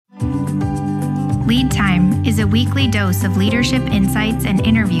Lead Time is a weekly dose of leadership insights and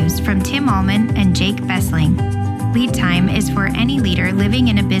interviews from Tim Allman and Jake Bessling. Lead Time is for any leader living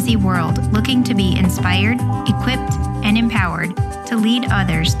in a busy world looking to be inspired, equipped, and empowered to lead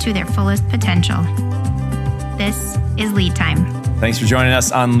others to their fullest potential. This is Lead Time. Thanks for joining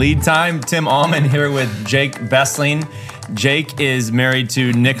us on Lead Time. Tim Allman here with Jake Bessling. Jake is married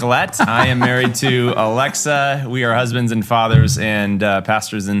to Nicolette. I am married to Alexa. We are husbands and fathers and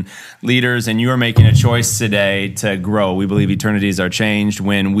pastors and leaders, and you are making a choice today to grow. We believe eternities are changed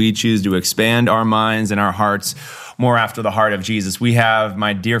when we choose to expand our minds and our hearts more after the heart of Jesus. We have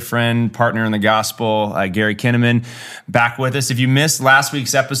my dear friend, partner in the gospel, Gary Kinnaman, back with us. If you missed last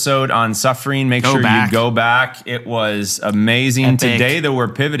week's episode on suffering, make sure you go back. It was amazing. Epic. Today, though, we're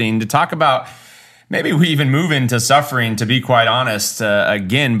pivoting to talk about maybe we even move into suffering, to be quite honest,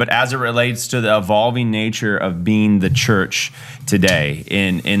 again, but as it relates to the evolving nature of being the church today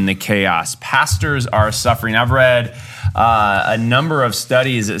in the chaos. Pastors are suffering. I've read a number of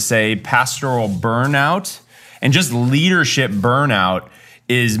studies that say pastoral burnout and just leadership burnout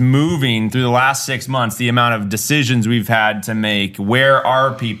is moving through the last 6 months. The amount of decisions we've had to make, where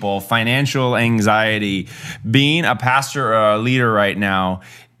are people, financial anxiety, being a pastor or a leader right now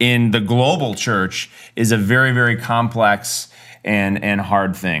in the global church is a very, very complex and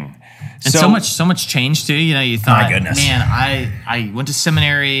hard thing. And so much change too. You know, you thought, my goodness, man, I went to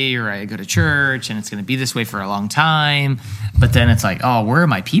seminary or I go to church and it's going to be this way for a long time. But then it's like, oh, where are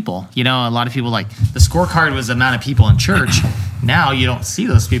my people? You know, a lot of people like the scorecard was the amount of people in church. Now you don't see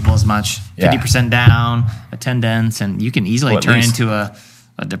those people as much. 50% down attendance, and you can easily turn into a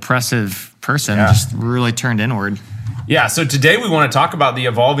depressive person, just really turned inward. Yeah, so today we want to talk about the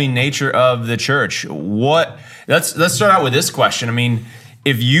evolving nature of the church. Let's start out with this question. I mean,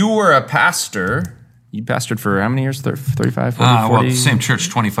 if you were a pastor, you pastored for how many years? 35, 40, 40? Well, same church,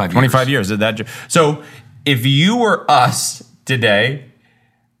 25 years. 25 years. So if you were us today,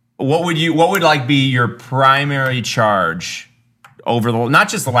 what would like be your primary charge over not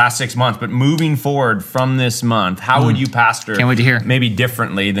just the last 6 months, but moving forward from this month? How would you pastor? Can't wait to hear. Maybe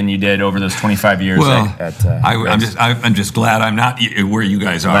differently than you did over those 25 years. Well, I'm just glad I'm not where you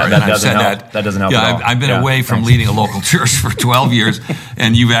guys are. That doesn't help. That doesn't help. Yeah, at all. I've been away from leading a local church for 12 years,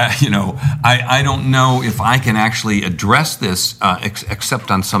 and I don't know if I can actually address this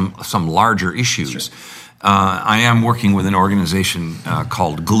except on some larger issues. Sure. I am working with an organization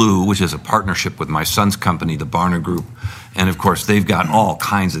called Glue, which is a partnership with my son's company, the Barna Group. And, of course, they've got all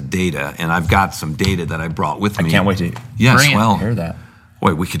kinds of data, and I've got some data that I brought with me. I can't wait to hear that.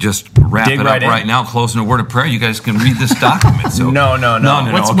 Boy, we could just wrap it up right now, close in a word of prayer. You guys can read this document. So. No.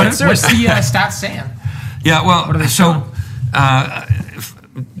 What's the stats saying? Yeah, well, what are they so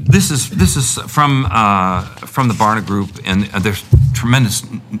this is from the Barna Group, and there's tremendous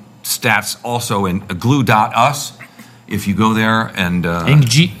stats also in glue.us. If you go there and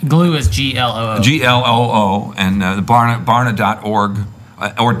Glue is GLOO. GLOO and the Barna.org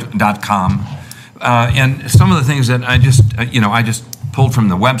or .com. And some of the things that I just pulled from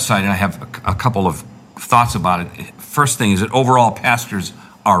the website, and I have a couple of thoughts about it. First thing is that overall pastors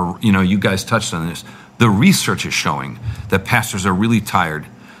are, you guys touched on this. The research is showing that pastors are really tired,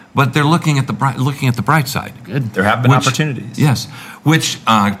 but they're looking at the bright side. Good. There have been opportunities. Yes, which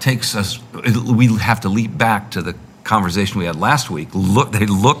takes us. We have to leap back to the conversation we had last week. They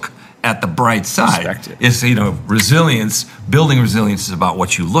look at the bright side. It's resilience. Building resilience is about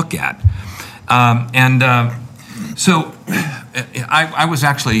what you look at, so I was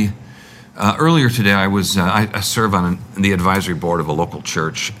actually earlier today. I serve on the advisory board of a local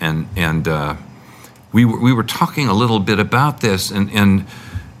church, and we were talking a little bit about this, and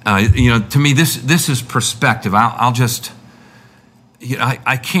to me this is perspective. I'll just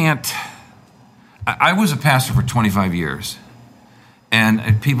I can't. I was a pastor for 25 years,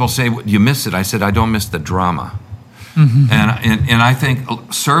 and people say, you miss it. I said, I don't miss the drama. Mm-hmm. And I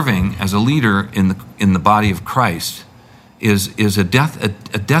think serving as a leader in the body of Christ is a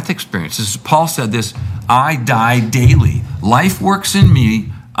death experience. As Paul said this, I die daily. Life works in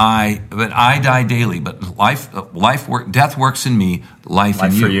me, but I die daily. But death works in me, life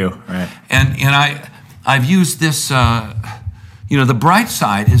in you. For you, right? And I've used this. The bright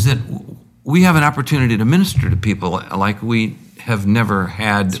side is that we have an opportunity to minister to people like we have never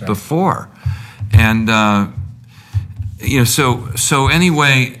had before, and So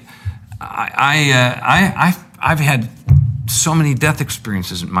anyway, I've had so many death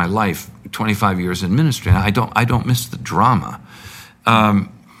experiences in my life. 25 years in ministry, and I don't miss the drama.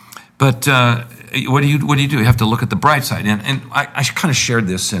 But what do you do? You have to look at the bright side, and I kind of shared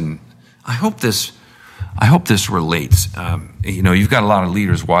this, and I hope this relates. You've got a lot of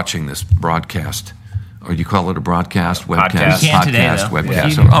leaders watching this broadcast. Or do you call it a broadcast? Webcast? Podcast. You can today, Podcast, though.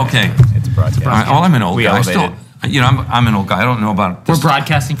 webcast. Yeah. Okay. It's a broadcast. Well, I'm an old We guy. elevated. I'm an old guy. I don't know about We're this.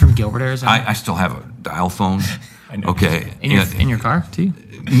 broadcasting from Gilbert, Arizona. I still have a dial phone. Okay. in your car too.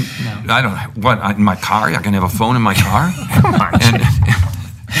 I don't. What in my car? I can have a phone in my car. Come on.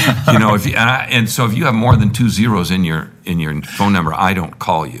 And so if you have more than 2 zeros in your phone number, I don't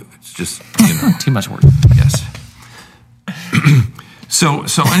call you. It's just Too much work. Yes. So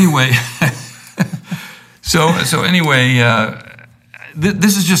anyway,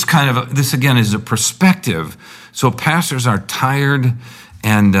 this is just kind of this again is a perspective. So pastors are tired,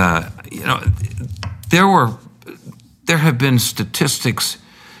 and there have been statistics,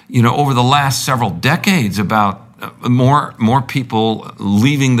 over the last several decades about more people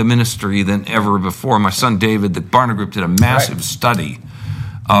leaving the ministry than ever before. My son David, the Barna Group, did a massive study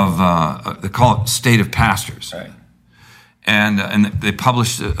of they call it State of Pastors. Right. And they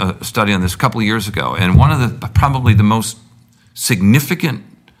published a study on this a couple of years ago. And one of the probably the most significant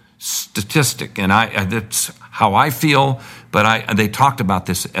statistic, and that's how I feel, but they talked about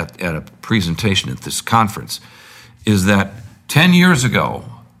this at a presentation at this conference, is that 10 years ago,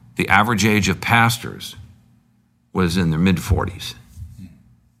 the average age of pastors was in their mid-40s.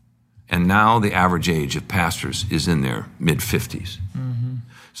 And now the average age of pastors is in their mid-50s. Mm-hmm.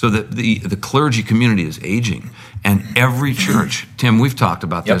 So the clergy community is aging. And every church, Tim, we've talked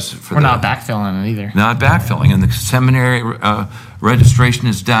about this. We're not backfilling it either. Not backfilling. And the seminary registration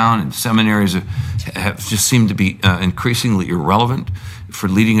is down, and seminaries have just seemed to be increasingly irrelevant for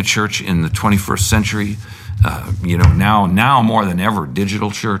leading a church in the 21st century. Now more than ever,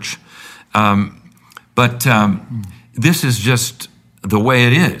 digital church. But this is just the way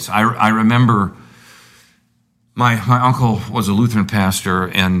it is. I remember my uncle was a Lutheran pastor,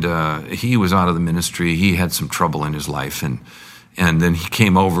 and he was out of the ministry. He had some trouble in his life, and then he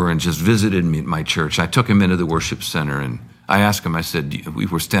came over and just visited me at my church. I took him into the worship center, and I asked him, I said, we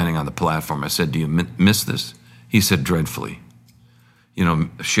were standing on the platform. I said, do you miss this? He said, dreadfully,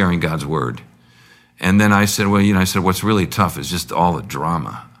 sharing God's word. And then I said, what's really tough is just all the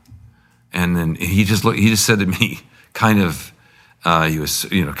drama. And then he just said to me, kind of, he was,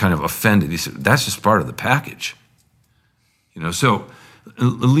 kind of offended. He said, that's just part of the package. So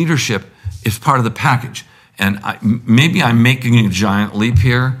leadership is part of the package. And maybe I'm making a giant leap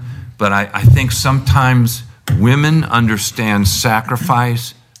here, but I think sometimes women understand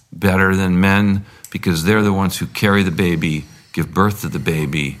sacrifice better than men because they're the ones who carry the baby, give birth to the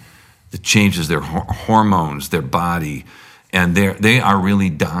baby, that changes their hormones, their body, and they are really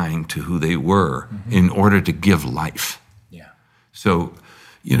dying to who they were in order to give life. Yeah. So,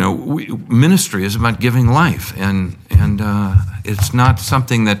 ministry is about giving life, and it's not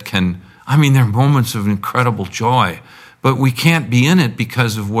something that can. There are moments of incredible joy, but we can't be in it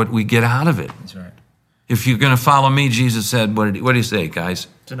because of what we get out of it. That's right. If you're going to follow me, Jesus said, what did he say, guys?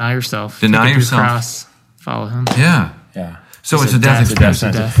 Deny yourself. Deny Take up yourself. Your cross. Follow him. Yeah. Yeah. So it's a death experience.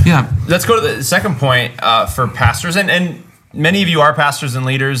 Death. Yeah. Let's go to the second point for pastors, and many of you are pastors and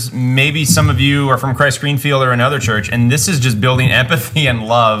leaders. Maybe some of you are from Christ Greenfield or another church, and this is just building empathy and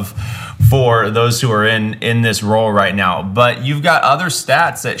love for those who are in this role right now. But you've got other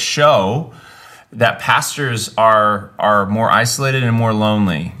stats that show that pastors are more isolated and more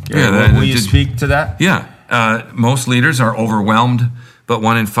lonely. Gary, will you speak to that? Yeah. Most leaders are overwhelmed, but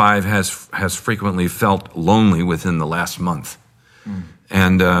 1 in 5 has frequently felt lonely within the last month.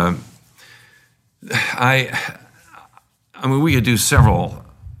 And we could do several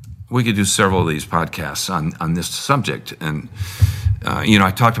of these podcasts on this subject. And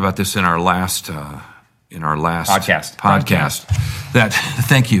I talked about this in our last podcast. That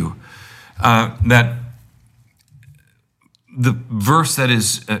thank you. That the verse that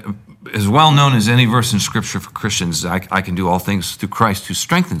is as well known as any verse in Scripture for Christians, I can do all things through Christ who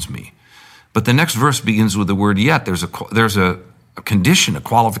strengthens me. But the next verse begins with the word yet. There's a condition, a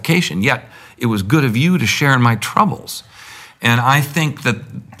qualification. Yet it was good of you to share in my troubles. And I think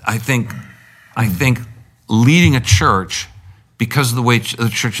leading a church, because of the way the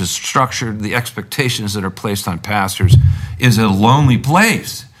church is structured, the expectations that are placed on pastors, is a lonely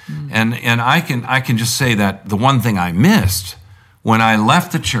place. And I can just say that the one thing I missed when I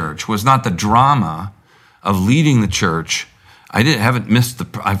left the church was not the drama of leading the church. I missed the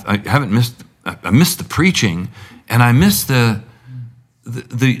preaching, and I missed the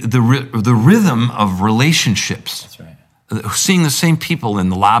rhythm of relationships. That's right. Seeing the same people in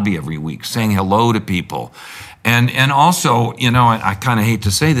the lobby every week, saying hello to people, and also, I kind of hate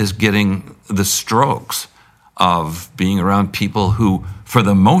to say this, getting the strokes of being around people who, for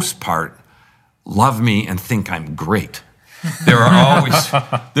the most part, love me and think I'm great. There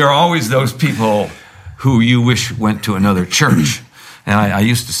are always those people who you wish went to another church. And I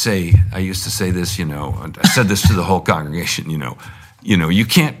used to say this, and I said this to the whole congregation,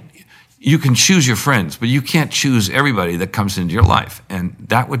 you can choose your friends, but you can't choose everybody that comes into your life. And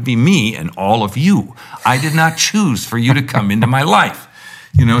that would be me and all of you. I did not choose for you to come into my life.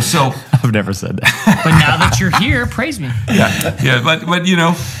 So I've never said that. But now that you're here, praise me. Yeah. But you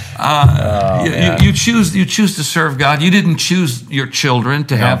choose to serve God. You didn't choose your children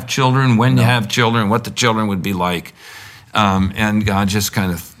to have children, when you have children, what the children would be like, and God just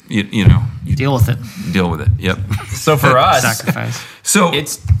kind of deal with it. Deal with it. Yep. So for us, sacrifice. So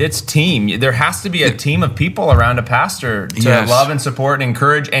it's team. There has to be a team of people around a pastor to Yes. love and support and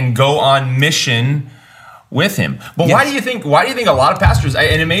encourage and go on mission with him. But Yes. why do you think a lot of pastors,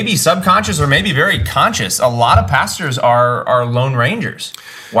 and it may be subconscious or maybe very conscious, a lot of pastors are lone rangers?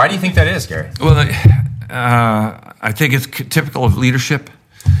 Why do you think that is, Gary? Well, I think it's typical of leadership,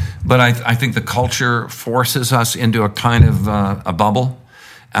 but I think the culture forces us into a kind of a bubble.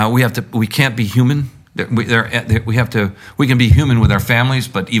 We can't be human. We can be human with our families,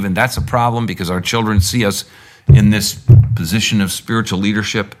 but even that's a problem because our children see us in this position of spiritual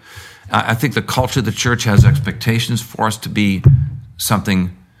leadership. I think the culture of the church has expectations for us to be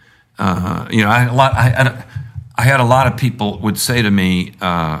something. I had a lot of people would say to me,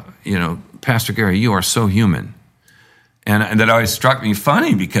 Pastor Gary, you are so human. And that always struck me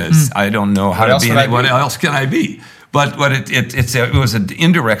funny because I don't know how to be. What else can I be? But it was an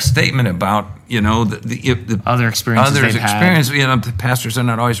indirect statement about the other experiences others' they've experience. The pastors are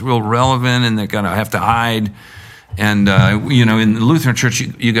not always real relevant, and they're going to have to hide. And in the Lutheran Church,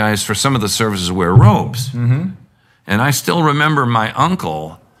 you guys for some of the services wear robes. Mm-hmm. And I still remember my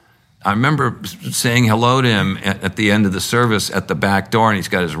uncle. I remember saying hello to him at the end of the service at the back door, and he's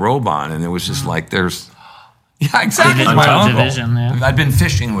got his robe on, and it was just like there's. Yeah, exactly. My uncle. Division, yeah. I'd been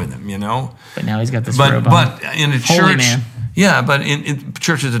fishing with him, But now he's got this robe on. But in a Holy church, man. yeah, but in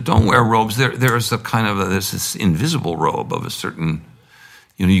churches that don't wear robes, there is a kind of there's this invisible robe of a certain,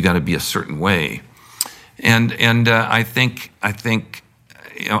 you got to be a certain way, and I think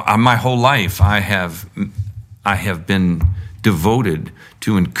my whole life I have been devoted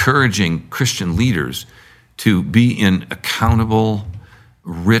to encouraging Christian leaders to be in accountable,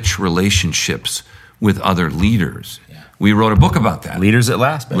 rich relationships with other leaders. Yeah. We wrote a book about that. Leaders at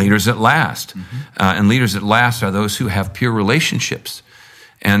last. Baby. Leaders at last. Mm-hmm. And leaders at last are those who have pure relationships.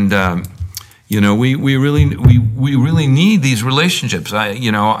 And, we really need these relationships.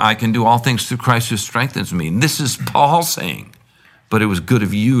 I can do all things through Christ who strengthens me. And this is Paul saying, but it was good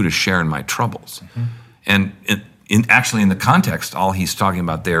of you to share in my troubles. Mm-hmm. And in the context, all he's talking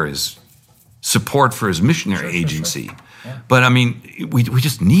about there is support for his missionary agency. Sure. Yeah. But we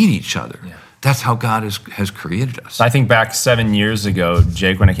just need each other. Yeah. That's how God has created us. I think back 7 years ago,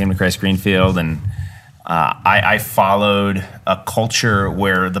 Jake, when I came to Christ Greenfield, and I followed a culture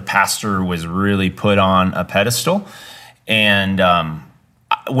where the pastor was really put on a pedestal. And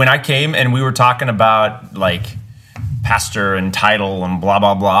when I came and we were talking about like pastor and title and blah,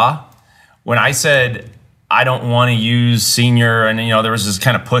 blah, blah, when I said, I don't want to use senior, and there was this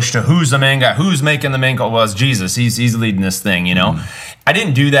kind of push to who's the main guy, who's making the main call. Well, it's Jesus. He's leading this thing, Mm-hmm. I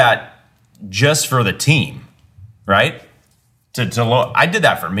didn't do that just for the team, right? I did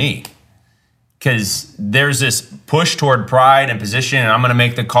that for me because there's this push toward pride and position, and I'm going to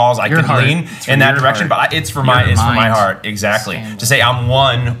make the calls. I can lean in that direction, but it's for my heart, exactly. To say I'm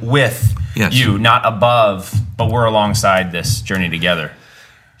one with you, not above, but we're alongside this journey together.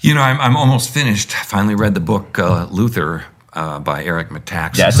 I'm almost finished. I finally read the book Luther by Eric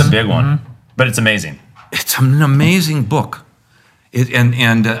Metaxas. Yeah, it's a big one, but it's amazing. It's an amazing book. It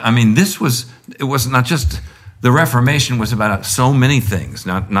was not just the Reformation was about so many things,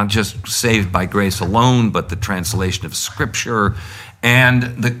 not just saved by grace alone, but the translation of Scripture and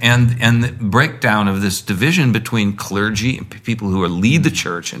the breakdown of this division between clergy and people who lead the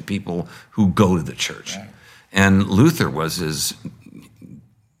church and people who go to the church. Right. And Luther was as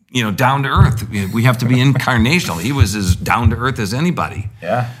down to earth. We have to be incarnational. He was as down to earth as anybody.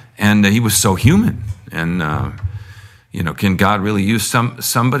 Yeah, and he was so human and. Can God really use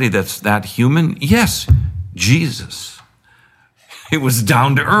somebody that's that human? Yes, Jesus. It was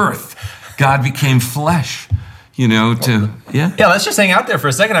down to earth. God became flesh, Yeah, let's just hang out there for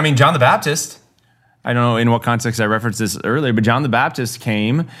a second. John the Baptist. I don't know in what context I referenced this earlier, but John the Baptist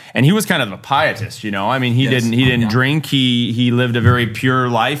came, and he was kind of a pietist, He didn't drink. He lived a very pure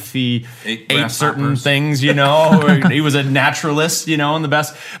life. He ate certain things, He was a naturalist, in the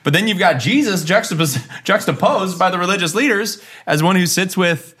best. But then you've got Jesus juxtaposed by the religious leaders as one who sits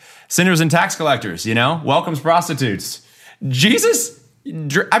with sinners and tax collectors, welcomes prostitutes. Jesus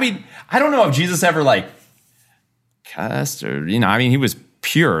I mean, I don't know if Jesus ever like cussed or, I mean, he was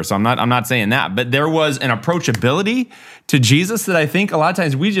pure, so I'm not saying that, but there was an approachability to Jesus that I think a lot of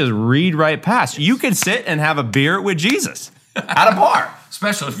times we just read right past. You could sit and have a beer with Jesus at a bar.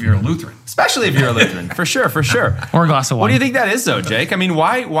 Especially if you're a Lutheran. For sure. Or a glass of wine. What do you think that is, though, Jake? I mean,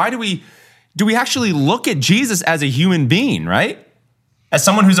 why do we actually look at Jesus as a human being, right? As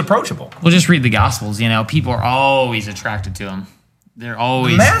someone who's approachable. We'll just read the Gospels. People are always attracted to him. They're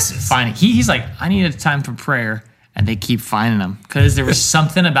always finding. He's like, I need a time for prayer, and they keep finding him because there was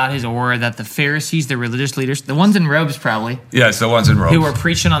something about his aura that the Pharisees, the religious leaders, the ones in robes probably, yes, the ones in robes, who were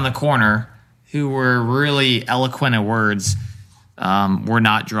preaching on the corner, who were really eloquent at words, were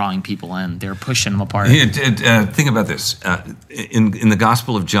not drawing people in. They were pushing them apart. Think about this. In the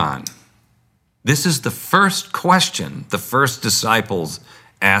Gospel of John, this is the first question the first disciples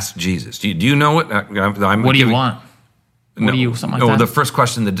asked Jesus. Do you know it? What do you want? Something like that? The first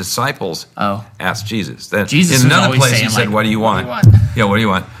question the disciples asked Jesus. Jesus in another place saying, he said, what do you want? Yeah, what do you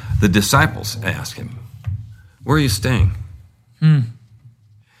want? The disciples asked him, where are you staying?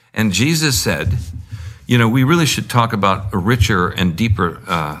 And Jesus said, we really should talk about richer and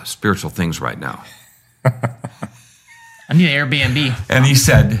deeper spiritual things right now. I need an Airbnb. And he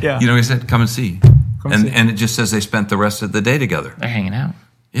said, he said, come and see. And it just says they spent the rest of the day together. They're hanging out.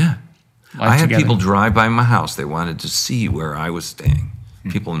 Yeah. I had people drive by my house. They wanted to see where I was staying.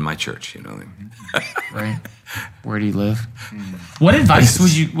 People in my church, Right. Where do you live? What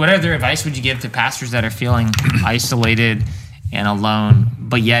other advice would you give to pastors that are feeling isolated and alone,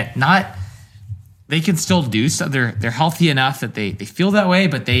 but yet they can still do so? They're healthy enough that they feel that way,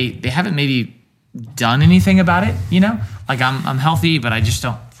 but they haven't maybe done anything about it, Like I'm healthy, but I just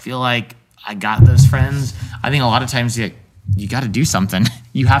don't feel like I got those friends. I think a lot of times you got to do something.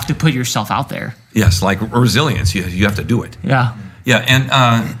 You have to put yourself out there. Yes, like resilience. You have to do it. Yeah. Yeah,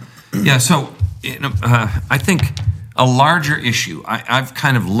 and so I think a larger issue. I've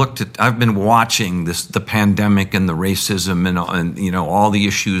kind of I've been watching the pandemic and the racism and all the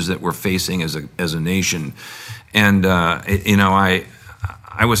issues that we're facing as a nation, and I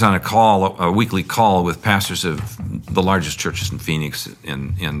was on a weekly call with pastors of the largest churches in Phoenix,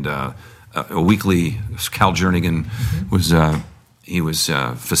 and a weekly. Cal Jernigan was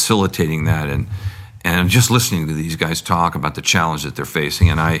facilitating that, and just listening to these guys talk about the challenge that they're facing,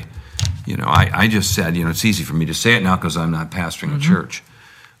 and I just said, it's easy for me to say it now because I'm not pastoring a church,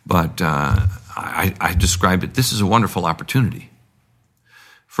 but I described it. This is a wonderful opportunity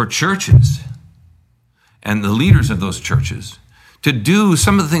for churches and the leaders of those churches to do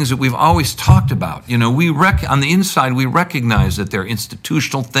some of the things that we've always talked about. On the inside, we recognize that they're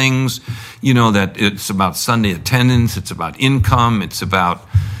institutional things, that it's about Sunday attendance, it's about income, it's about,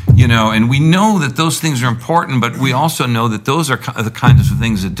 and we know that those things are important, but we also know that those are the kinds of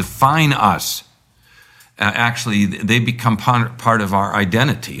things that define us. Actually, they become part of our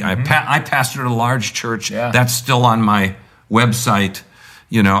identity. Mm-hmm. I pastored a large church. Yeah. That's still on my website.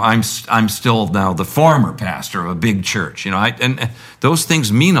 I'm still now the former pastor of a big church. And those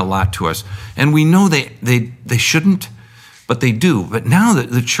things mean a lot to us, and we know they shouldn't, but they do. But now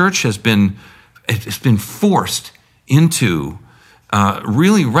that the church has been forced into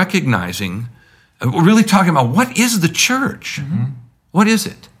really recognizing, really talking about what is the church, what is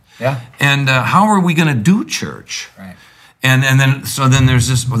it, and how are we going to do church, right? And then there's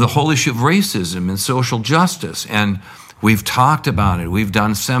the whole issue of racism and social justice and. We've talked about it. We've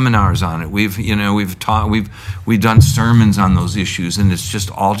done seminars on it. We've done sermons on those issues, and it's just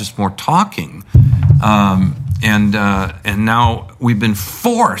more talking. And now we've been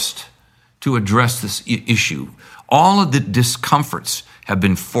forced to address this issue. All of the discomforts have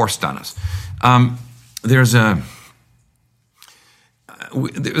been forced on us. There's a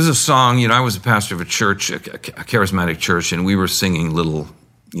song. I was a pastor of a church, a charismatic church, and we were singing little,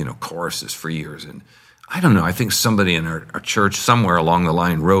 choruses for years. And I don't know. I think somebody in our church somewhere along the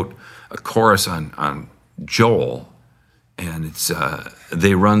line wrote a chorus on Joel, and it's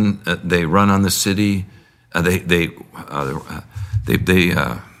they run on the city. I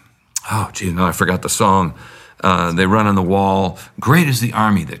forgot the song. They run on the wall. Great is the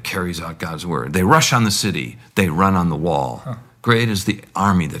army that carries out God's word. They rush on the city. They run on the wall. Huh. Great is the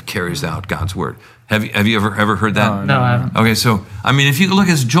army that carries out God's word. Have you ever heard that? No, I haven't. Okay, so if you look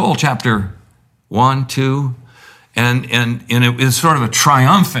at Joel chapter 1, 2, and it is sort of a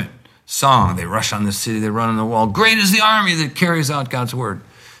triumphant song. They rush on the city, they run on the wall. Great is the army that carries out God's word.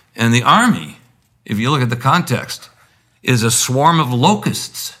 And the army, if you look at the context, is a swarm of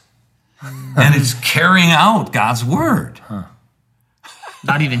locusts. And it's carrying out God's word.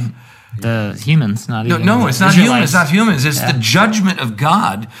 Not even The humans, not even. No, it's not human. It's Israelites. not humans. It's the judgment of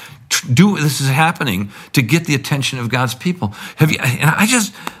God. This is happening to get the attention of God's people.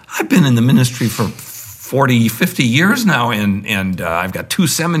 I've been in the ministry for 40, 50 years now, and I've got 2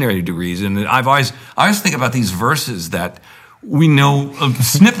 seminary degrees, and I always think about these verses that we know a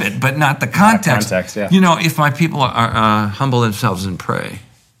snippet, but not the context. Context, yeah. If my people are humble themselves and pray,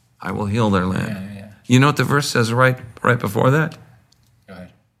 I will heal their land. Yeah. You know what the verse says right before that? Go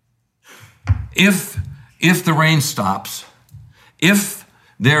ahead. If the rain stops, if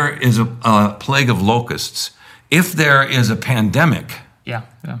there is a plague of locusts, if there is a pandemic, Yeah.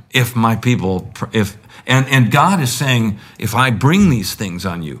 if my people, and God is saying, if I bring these things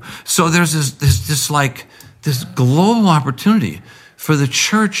on you. So there's this global opportunity for the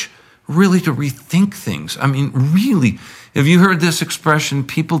church really to rethink things. I mean, really, have you heard this expression,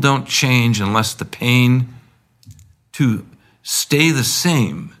 people don't change unless the pain to stay the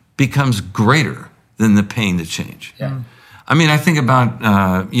same becomes greater than the pain to change? Yeah. I mean, I think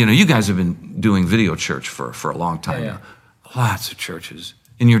about, you guys have been doing video church for a long time Yeah. now. Lots of churches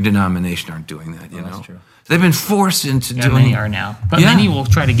in your denomination aren't doing that, you know. That's true. They've been forced into Yeah, doing. many are now, but Yeah. many will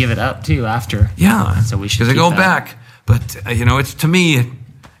try to give it up too after. Yeah, And so we should because they keep go that. back. But it's to me,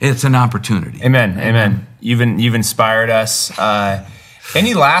 it's an opportunity. Amen. You've inspired us.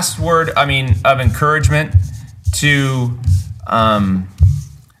 Any last word? I mean, of encouragement to.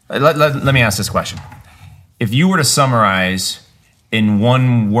 Let me ask this question: if you were to summarize in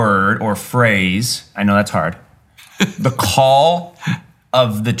one word or phrase, I know that's hard, the call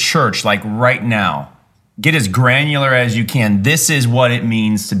of the church, like right now, get as granular as you can. This is what it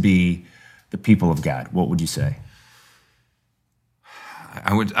means to be the people of God. What would you say?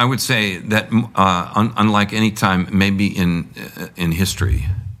 I would say that unlike any time, maybe in history,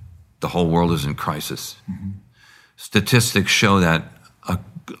 the whole world is in crisis. Mm-hmm. Statistics show that a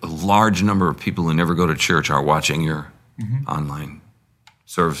large number of people who never go to church are watching your online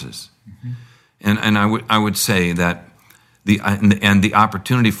services, and I would say that the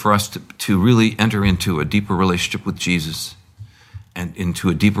opportunity for us to really enter into a deeper relationship with Jesus and into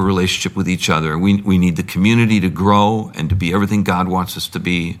a deeper relationship with each other. We need the community to grow and to be everything God wants us to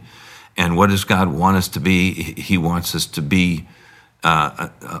be. And what does God want us to be? He wants us to be the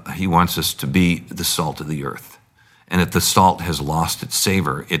salt of the earth. And if the salt has lost its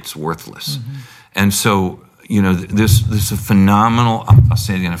savor, it's worthless. Mm-hmm. And so, this is a phenomenal, I'll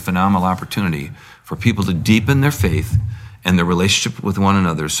say it again, a phenomenal opportunity for people to deepen their faith and their relationship with one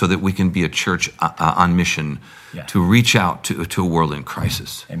another so that we can be a church on mission to reach out to a world in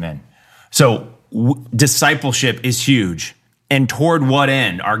crisis. Amen. So discipleship is huge. And toward what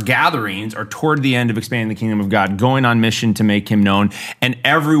end? Our gatherings are toward the end of expanding the kingdom of God, going on mission to make him known, and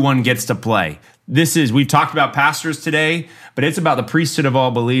everyone gets to play. We've talked about pastors today, but it's about the priesthood of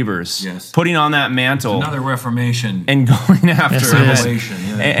all believers. Yes. Putting on that mantle. Another reformation. And going after Revelation,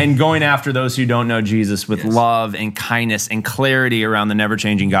 and going after those who don't know Jesus with love and kindness and clarity around the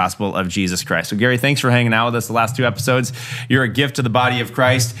never-changing gospel of Jesus Christ. So Gary, thanks for hanging out with us the last 2 episodes. You're a gift to the body of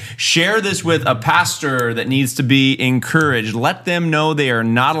Christ. Share this with a pastor that needs to be encouraged. Let them know they are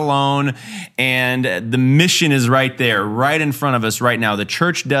not alone, and the mission is right there, right in front of us right now. The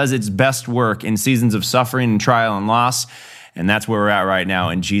church does its best work in seasons of suffering and trial and loss. And that's where we're at right now.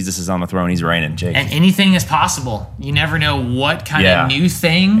 And Jesus is on the throne. He's reigning. Jake. And anything is possible. You never know what kind of new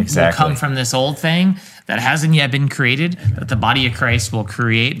thing will come from this old thing that hasn't yet been created, that the body of Christ will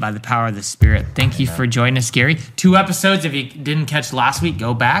create by the power of the Spirit. Thank you for joining us, Gary. 2 episodes. If you didn't catch last week,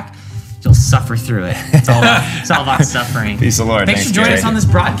 go back. You'll suffer through it. It's all about suffering. Peace of the Lord. Thanks for joining us on this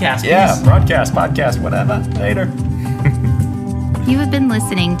broadcast. Broadcast, podcast, whatever. Later. You have been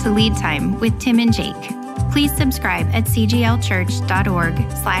listening to Lead Time with Tim and Jake. Please subscribe at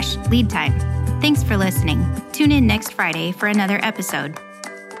cglchurch.org/leadtime. Thanks for listening. Tune in next Friday for another episode.